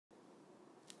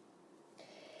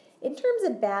In terms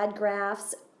of bad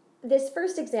graphs, this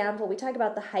first example, we talk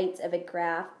about the heights of a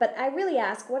graph, but I really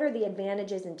ask, what are the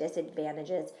advantages and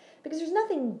disadvantages? Because there's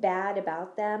nothing bad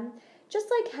about them. Just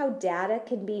like how data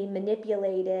can be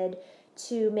manipulated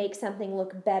to make something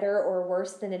look better or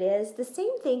worse than it is, the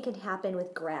same thing can happen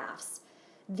with graphs.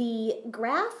 The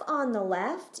graph on the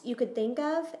left you could think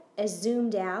of as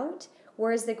zoomed out,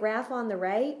 whereas the graph on the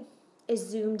right is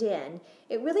zoomed in.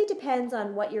 It really depends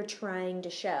on what you're trying to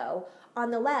show. On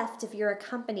the left, if you're a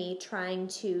company trying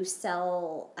to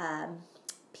sell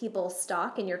people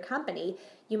stock in your company,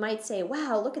 you might say,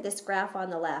 wow, look at this graph on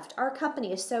the left. Our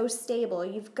company is so stable.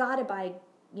 You've got to buy,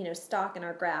 stock in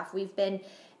our graph. We've been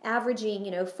averaging,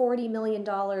 $40 million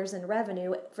in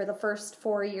revenue for the first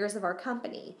 4 years of our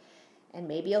company. And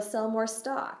maybe you'll sell more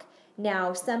stock.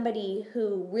 Now, somebody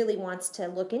who really wants to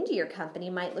look into your company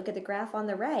might look at the graph on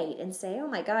the right and say, oh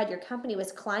my God, your company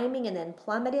was climbing and then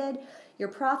plummeted. Your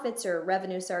profits or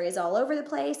revenue, is all over the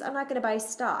place. I'm not going to buy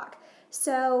stock.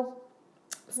 So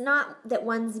it's not that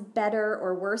one's better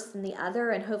or worse than the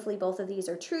other, and hopefully both of these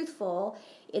are truthful.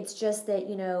 It's just that,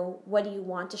 what do you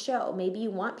want to show? Maybe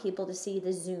you want people to see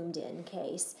the zoomed in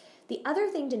case. The other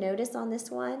thing to notice on this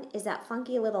one is that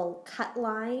funky little cut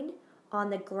line on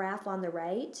the graph on the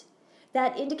right.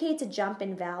 That indicates a jump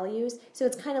in values, so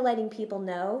it's kind of letting people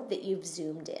know that you've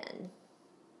zoomed in.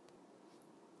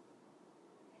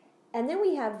 And then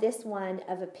we have this one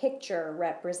of a picture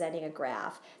representing a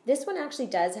graph. This one actually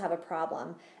does have a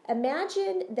problem.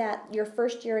 Imagine that your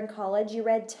first year in college, you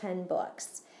read 10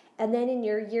 books. And then in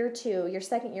your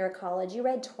second year of college, you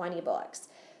read 20 books.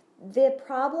 The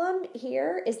problem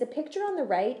here is the picture on the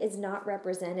right is not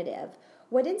representative.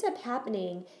 What ends up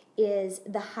happening is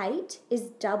the height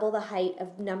is double the height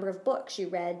of number of books you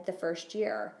read the first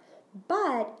year.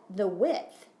 But the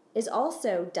width is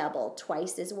also double,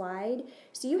 twice as wide.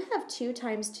 So you have 2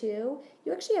 times 2,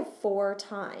 you actually have 4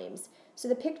 times. So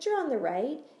the picture on the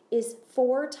right is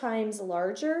 4 times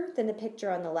larger than the picture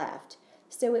on the left.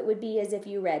 So it would be as if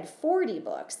you read 40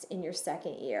 books in your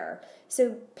second year.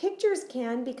 So pictures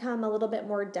can become a little bit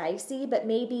more dicey, but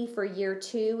maybe for year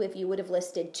 2, if you would have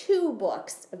listed 2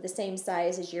 books of the same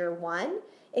size as year 1,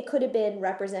 it could have been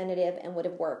representative and would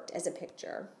have worked as a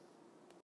picture.